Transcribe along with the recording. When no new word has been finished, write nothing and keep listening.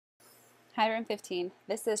Hi, Room 15.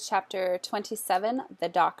 This is chapter 27, The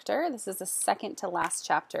Doctor. This is the second to last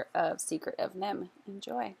chapter of Secret of NIMH.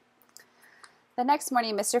 Enjoy. The next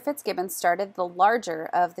morning, Mr. Fitzgibbon started the larger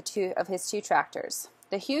of his two tractors.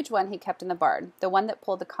 The huge one he kept in the barn, the one that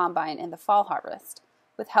pulled the combine in the fall harvest.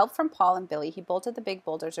 With help from Paul and Billy, he bolted the big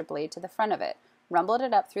bulldozer blade to the front of it, rumbled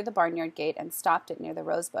it up through the barnyard gate, and stopped it near the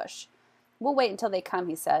rose bush. "We'll wait until they come,"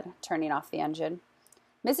 he said, turning off the engine.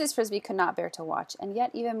 Mrs. Frisbee could not bear to watch, and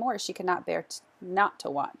yet even more she could not bear not to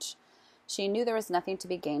watch. She knew there was nothing to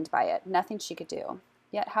be gained by it, nothing she could do.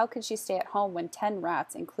 Yet how could she stay at home when 10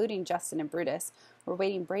 rats, including Justin and Brutus, were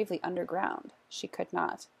waiting bravely underground? She could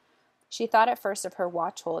not. She thought at first of her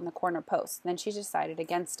watch hole in the corner post, then she decided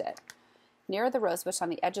against it. Near the rosebush on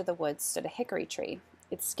the edge of the woods stood a hickory tree,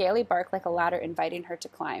 its scaly bark like a ladder inviting her to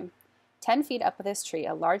climb. 10 feet up this tree,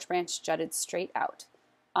 a large branch jutted straight out.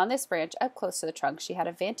 On this branch, up close to the trunk, she had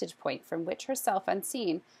a vantage point from which, herself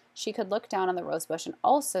unseen, she could look down on the rosebush and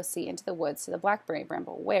also see into the woods to the blackberry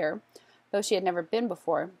bramble where, though she had never been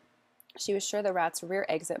before, she was sure the rat's rear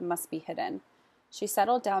exit must be hidden. She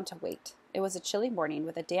settled down to wait. It was a chilly morning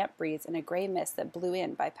with a damp breeze and a gray mist that blew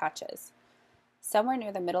in by patches. Somewhere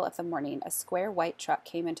near the middle of the morning, a square white truck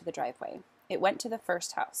came into the driveway. It went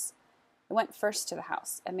first to the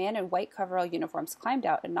house. A man in white coverall uniforms climbed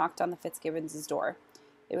out and knocked on the Fitzgibbons' door.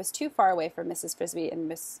 It was too far away for Mrs. Frisbee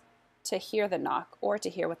and to hear the knock or to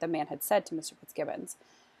hear what the man had said to Mr. Fitzgibbons.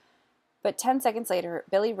 But 10 seconds later,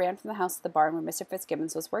 Billy ran from the house to the barn where Mr.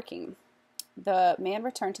 Fitzgibbons was working. The man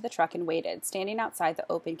returned to the truck and waited, standing outside the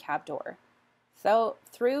open cab door. Though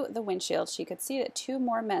through the windshield she could see that 2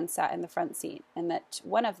 more men sat in the front seat, and that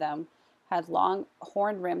one of them had long,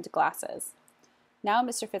 horn-rimmed glasses. Now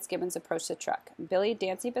Mr. Fitzgibbons approached the truck, Billy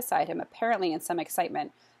dancing beside him, apparently in some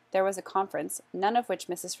excitement. There was a conference, none of which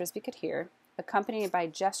Mrs. Frisbee could hear, accompanied by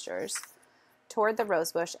gestures toward the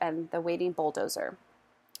rosebush and the waiting bulldozer.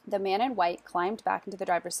 The man in white climbed back into the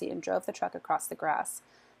driver's seat and drove the truck across the grass.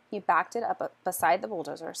 He backed it up beside the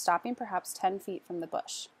bulldozer, stopping perhaps 10 feet from the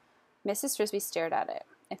bush. Mrs. Frisbee stared at it.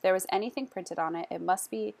 If there was anything printed on it, it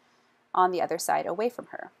must be on the other side, away from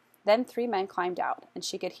her. Then 3 men climbed out, and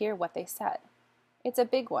she could hear what they said. "It's a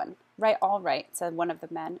big one." "Right, all right," said one of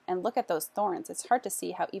the men. "And look at those thorns. It's hard to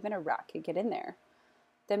see how even a rat could get in there."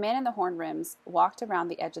 The man in the horn rims walked around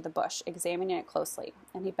the edge of the bush, examining it closely,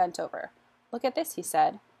 and he bent over. "Look at this," he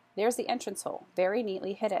said. "There's the entrance hole, very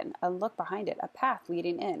neatly hidden, and look behind it, a path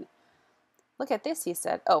leading in." "Look at this," he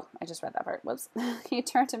said. Oh, I just read that part. Whoops. He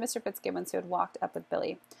turned to Mr. Fitzgibbons, who had walked up with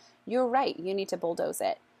Billy. "You're right. You need to bulldoze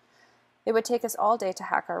it. It would take us all day to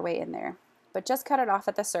hack our way in there. But just cut it off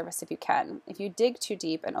at the surface if you can. If you dig too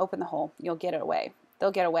deep and open the hole, you'll get it away.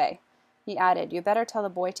 They'll get away." He added, "You better tell the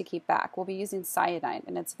boy to keep back. We'll be using cyanide,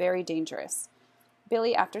 and it's very dangerous."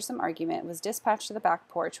 Billy, after some argument, was dispatched to the back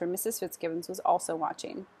porch where Mrs. Fitzgibbons was also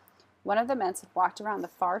watching. One of the men had walked around the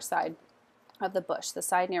far side of the bush, the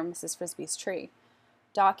side near Mrs. Frisbee's tree.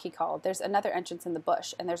 "Doc," he called, "there's another entrance in the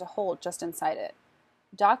bush, and there's a hole just inside it."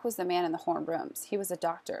 Doc was the man in the horn rooms. He was a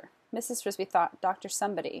doctor. Mrs. Frisbee thought, Dr.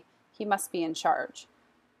 Somebody. He must be in charge.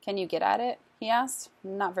 "Can you get at it?" he asked.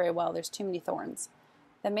 "Not very well. There's too many thorns."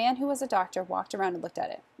 The man who was a doctor walked around and looked at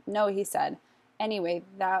it. "No," he said. "Anyway,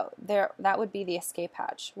 that would be the escape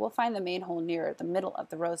hatch. We'll find the main hole near the middle of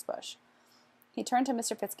the rosebush." He turned to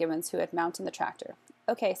Mr. Fitzgibbons, who had mounted the tractor.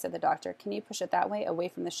 "Okay," said the doctor. "Can you push it that way, away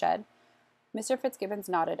from the shed?" Mr. Fitzgibbons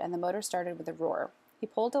nodded, and the motor started with a roar. He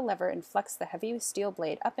pulled a lever and flexed the heavy steel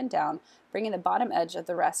blade up and down, bringing the bottom edge of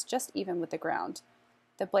the rest just even with the ground.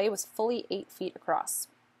 The blade was fully 8 feet across.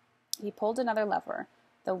 He pulled another lever.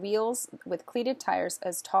 The wheels, with cleated tires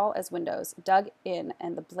as tall as windows, dug in,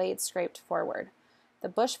 and the blade scraped forward. The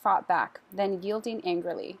bush fought back, then yielded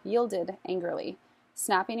angrily,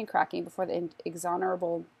 snapping and cracking before the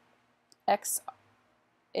inexorable,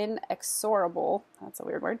 that's a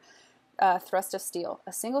weird word, thrust of steel.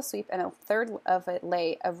 A single sweep, and a third of it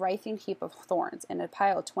lay a writhing heap of thorns in a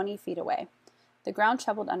pile 20 feet away. The ground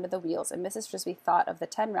trembled under the wheels, and Mrs. Frisbee thought of the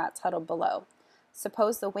 10 rats huddled below.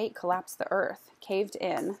 Suppose the weight collapsed the earth, caved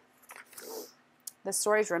in the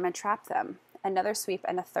storage room, and trapped them. Another sweep,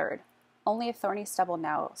 and a third. Only a thorny stubble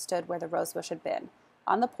now stood where the rosebush had been.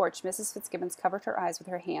 On the porch, Mrs. Fitzgibbons covered her eyes with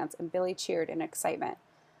her hands, and Billy cheered in excitement.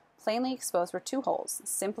 Plainly exposed were 2 holes,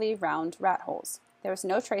 simply round rat holes. There was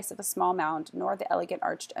no trace of a small mound, nor the elegant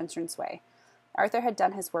arched entranceway. Arthur had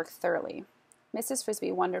done his work thoroughly. Mrs.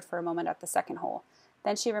 Frisbee wondered for a moment at the second hole.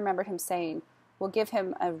 Then she remembered him saying, "We'll give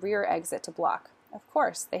him a rear exit to block." Of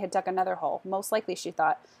course, they had dug another hole, most likely, she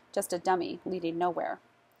thought, just a dummy, leading nowhere.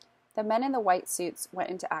 The men in the white suits went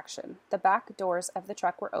into action. The back doors of the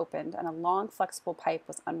truck were opened, and a long, flexible pipe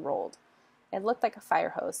was unrolled. It looked like a fire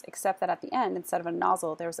hose, except that at the end, instead of a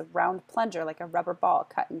nozzle, there was a round plunger like a rubber ball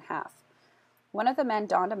cut in half. One of the men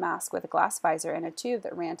donned a mask with a glass visor and a tube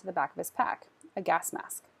that ran to the back of his pack, a gas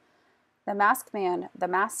mask. The masked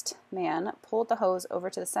man pulled the hose over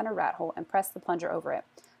to the center rat hole and pressed the plunger over it,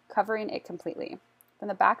 covering it completely. From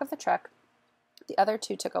the back of the truck, the other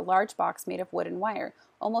two took a large box made of wood and wire,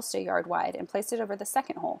 almost a yard wide, and placed it over the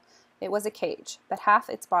second hole. It was a cage, but half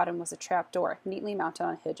its bottom was a trap door, neatly mounted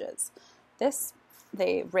on hinges. This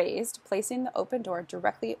they raised, placing the open door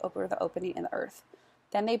directly over the opening in the earth.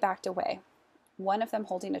 Then they backed away, one of them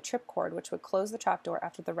holding a tripcord which would close the trapdoor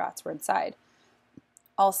after the rats were inside.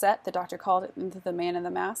 "All set?" the doctor called into the man in the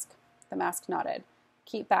mask. The mask nodded.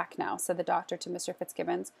 "Keep back now," said the doctor to Mr.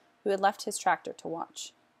 Fitzgibbons, who had left his tractor to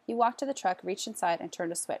watch. He walked to the truck, reached inside, and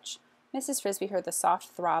turned a switch. Mrs. Frisbee heard the soft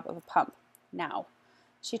throb of a pump. Now.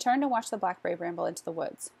 She turned to watch the blackberry bramble into the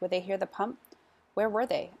woods. Would they hear the pump? Where were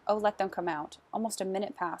they? Oh, let them come out. Almost a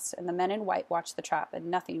minute passed, and the men in white watched the trap,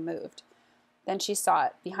 and nothing moved. Then she saw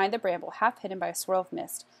it, behind the bramble, half hidden by a swirl of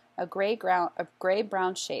mist, a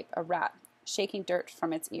gray-brown shape, a rat, shaking dirt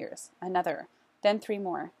from its ears. Another. Then 3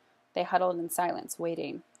 more. They huddled in silence,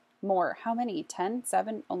 waiting. More. How many? 10?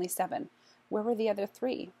 7? Only 7. Where were the other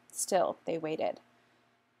 3? Still, they waited.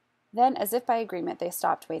 Then, as if by agreement, they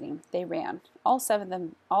stopped waiting. They ran. All seven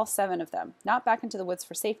of them, not back into the woods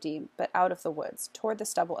for safety, but out of the woods, toward the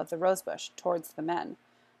stubble of the rosebush, towards the men.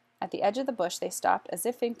 At the edge of the bush they stopped as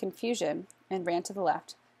if in confusion, and ran to the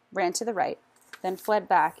left, ran to the right, then fled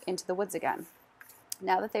back into the woods again.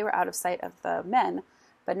 Now that they were out of sight of the men,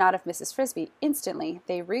 but not of Mrs. Frisbee, instantly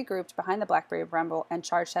they regrouped behind the blackberry bramble and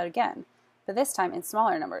charged out again, but this time in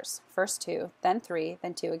smaller numbers. First 2, then 3,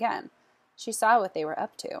 then 2 again. She saw what they were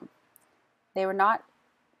up to. They were not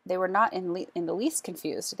in the least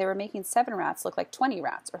confused. They were making 7 rats look like 20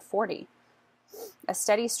 rats, or 40. A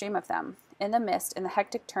steady stream of them. In the mist, in the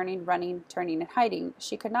hectic turning, running, turning, and hiding,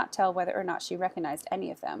 she could not tell whether or not she recognized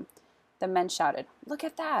any of them. The men shouted, "Look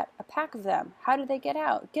at that! A pack of them! How did they get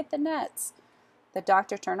out? Get the nets!" The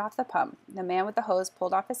doctor turned off the pump. The man with the hose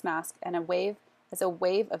pulled off his mask, and as a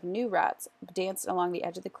wave of new rats danced along the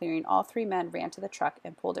edge of the clearing, all 3 men ran to the truck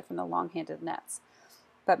and pulled it from the long-handled nets.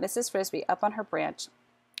 But Mrs. Frisbee, up on her branch,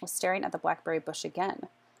 was staring at the blackberry bush again.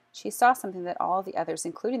 She saw something that all the others,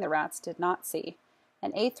 including the rats, did not see.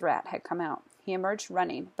 An 8th rat had come out. He emerged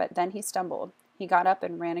running, but then he stumbled. He got up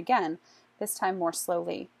and ran again, this time more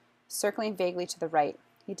slowly, circling vaguely to the right.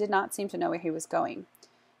 He did not seem to know where he was going.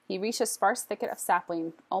 He reached a sparse thicket of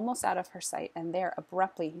sapling, almost out of her sight, and there,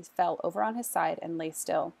 abruptly, he fell over on his side and lay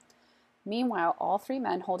still. Meanwhile, all 3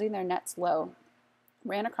 men, holding their nets low,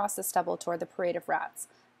 ran across the stubble toward the parade of rats.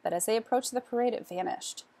 But as they approached the parade, it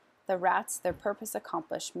vanished. The rats, their purpose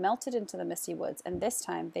accomplished, melted into the misty woods, and this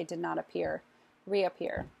time they did not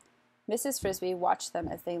reappear. Mrs. Frisbee watched them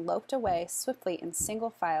as they loped away swiftly in single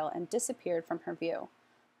file and disappeared from her view.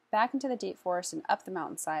 Back into the deep forest and up the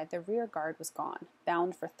mountainside, the rear guard was gone,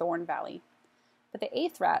 bound for Thorn Valley. But the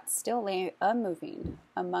 8th rat still lay unmoving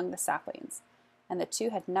among the saplings, and the 2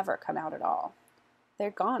 had never come out at all. "They're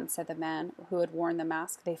gone," said the man who had worn the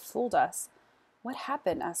mask. "They fooled us." "What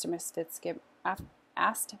happened?" asked Mr.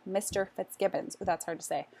 Fitzgibbons. Oh, that's hard to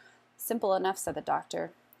say. "Simple enough," said the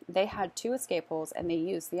doctor. "They had 2 escape holes, and they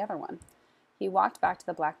used the other one." He walked back to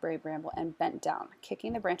the blackberry bramble and bent down,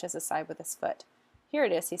 kicking the branches aside with his foot. "Here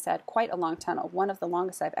it is," he said. "Quite a long tunnel, one of the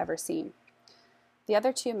longest I've ever seen." To the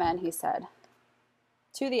other two men, he said,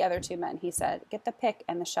 "Get the pick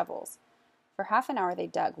and the shovels." For half an hour they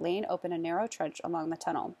dug, laying open a narrow trench along the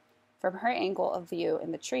tunnel. From her angle of view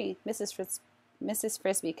in the tree, Mrs.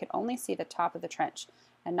 Frisbee could only see the top of the trench,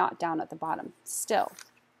 and not down at the bottom. Still,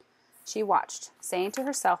 she watched, saying to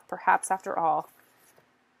herself, perhaps after all,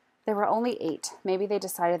 there were only 8. Maybe they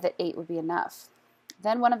decided that 8 would be enough.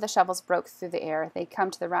 Then one of the shovels broke through the air. They'd come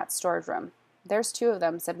to the rats' storage room. "There's 2 of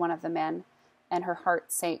them," said one of the men, and her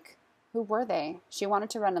heart sank. Who were they? She wanted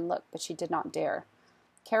to run and look, but she did not dare.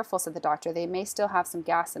 "Careful," said the doctor. "They may still have some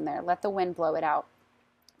gas in there. Let the wind blow it out."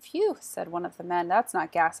 "Phew," said one of the men. "That's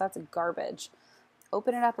not gas, that's garbage."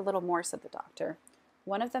 "Open it up a little more," said the doctor.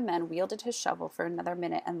 One of the men wielded his shovel for another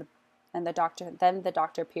minute, and the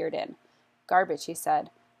doctor peered in. "Garbage," he said.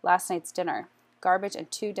 "Last night's dinner. Garbage and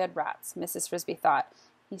 2 dead rats." Mrs. Frisbee thought,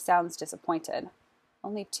 "He sounds disappointed."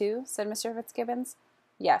 "Only 2?" said Mr. Fitzgibbons.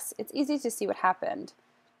 "Yes, it's easy to see what happened.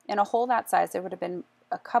 In a hole that size there would have been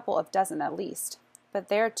a couple of dozen at least. But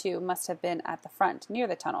their 2 must have been at the front, near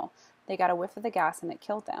the tunnel. They got a whiff of the gas and it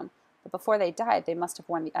killed them. But before they died, they must have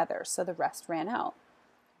warned the others, so the rest ran out."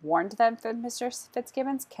 "Warned them," said Mr.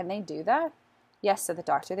 Fitzgibbons. "Can they do that?" "Yes," said the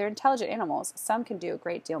doctor. "They're intelligent animals. Some can do a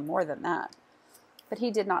great deal more than that." But he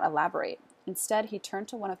did not elaborate. Instead, he turned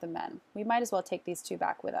to one of the men. We might as well take these two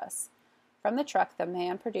back with us. From the truck, the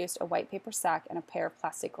man produced a white paper sack and a pair of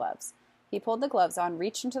plastic gloves. He pulled the gloves on,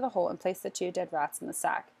 reached into the hole, and placed the two dead rats in the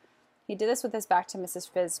sack. He did this with his back to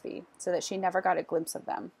Mrs. Frisbee, so that she never got a glimpse of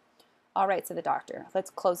them. "All right," said the doctor. "Let's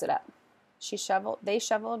close it up." They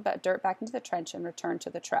shoveled dirt back into the trench and returned to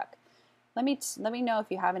the truck. Let me know if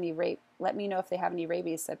they have any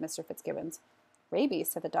rabies," said Mr. Fitzgibbons.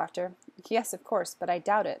 "Rabies?" said the doctor. "Yes, of course, but I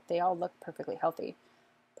doubt it. They all look perfectly healthy."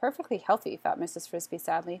 Perfectly healthy, thought Mrs. Frisbee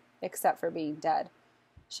sadly, except for being dead.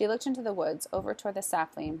 She looked into the woods, over toward the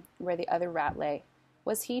sapling where the other rat lay.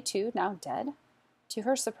 Was he, too, now dead? To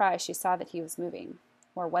her surprise, she saw that he was moving.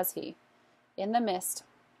 Or was he? In the mist,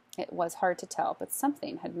 it was hard to tell, but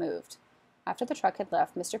something had moved. After the truck had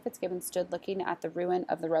left, Mr. Fitzgibbon stood looking at the ruin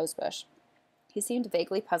of the rosebush. He seemed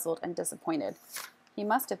vaguely puzzled and disappointed. He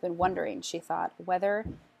must have been wondering, she thought, whether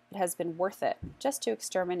it has been worth it just to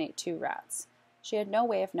exterminate 2 rats. She had no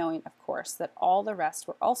way of knowing, of course, that all the rest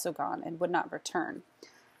were also gone and would not return,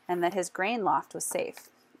 and that his grain loft was safe.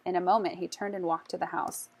 In a moment he turned and walked to the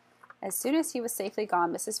house. As soon as he was safely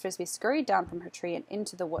gone, Mrs. Frisbee scurried down from her tree and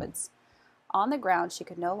into the woods. On the ground she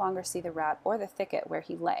could no longer see the rat or the thicket where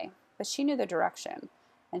he lay, but she knew the direction,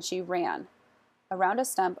 and she ran. Around a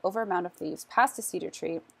stump, over a mound of leaves, past a cedar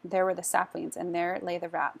tree, there were the saplings, and there lay the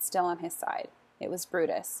rat, still on his side. It was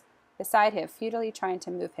Brutus. Beside him, futilely trying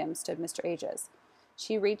to move him, stood Mr. Ages.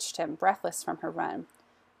 She reached him, breathless from her run.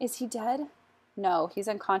 "Is he dead?" "No, he's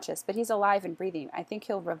unconscious, but he's alive and breathing. I think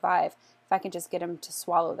he'll revive if I can just get him to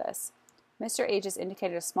swallow this." Mr. Ages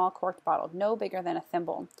indicated a small corked bottle, no bigger than a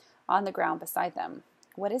thimble, on the ground beside them.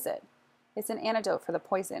 "What is it?" "It's an antidote for the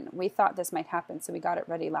poison. We thought this might happen, so we got it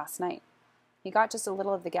ready last night." He got just a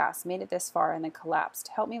little of the gas, made it this far, and then collapsed.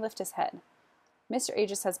 "Help me lift his head." Mr.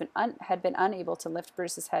 Ages had been unable to lift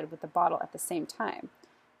Brutus's head with the bottle at the same time.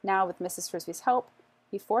 Now, with Mrs. Frisbee's help,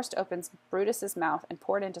 he forced open Brutus's mouth and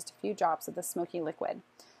poured in just a few drops of the smoky liquid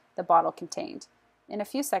the bottle contained. In a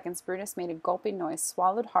few seconds, Brutus made a gulping noise,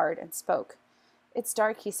 swallowed hard, and spoke. "It's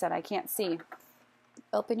dark," he said. "I can't see."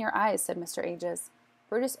 "Open your eyes," said Mr. Ages.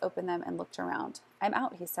 Brutus opened them and looked around. "I'm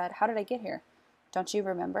out," he said. "How did I get here?" "Don't you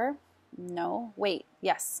remember?" "No. Wait.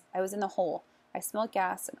 Yes. I was in the hole. I smelled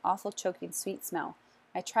gas, an awful choking sweet smell.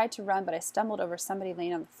 I tried to run, but I stumbled over somebody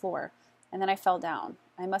laying on the floor, and then I fell down.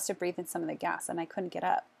 I must have breathed in some of the gas, and I couldn't get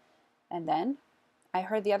up. And then? I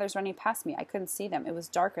heard the others running past me. I couldn't see them. It was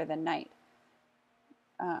darker than night.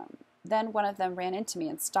 Then one of them ran into me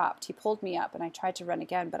and stopped. He pulled me up, and I tried to run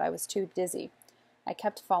again, but I was too dizzy. I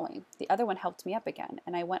kept falling. The other one helped me up again,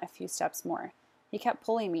 and I went a few steps more. He kept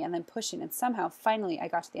pulling me and then pushing, and somehow, finally, I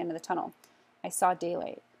got to the end of the tunnel. I saw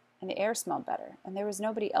daylight, and the air smelled better, and there was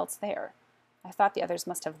nobody else there. I thought the others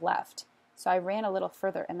must have left, so I ran a little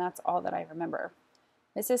further, and that's all that I remember."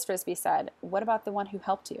 Mrs. Frisbee said, "What about the one who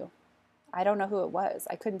helped you?" "I don't know who it was.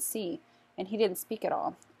 I couldn't see, and he didn't speak at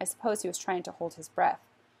all. I suppose he was trying to hold his breath.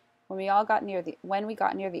 When we got near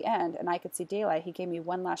the end, and I could see daylight, he gave me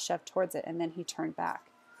one last shove towards it, and then he turned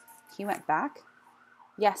back." "He went back?"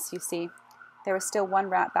 "Yes, you see. There was still one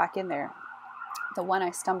rat back in there, the one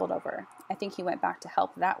I stumbled over. I think he went back to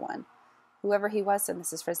help that one. Whoever he was," said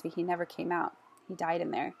Mrs. Frisbee, "he never came out. He died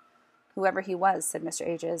in there." "Whoever he was," said Mr.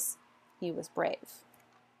 Ages, "he was brave."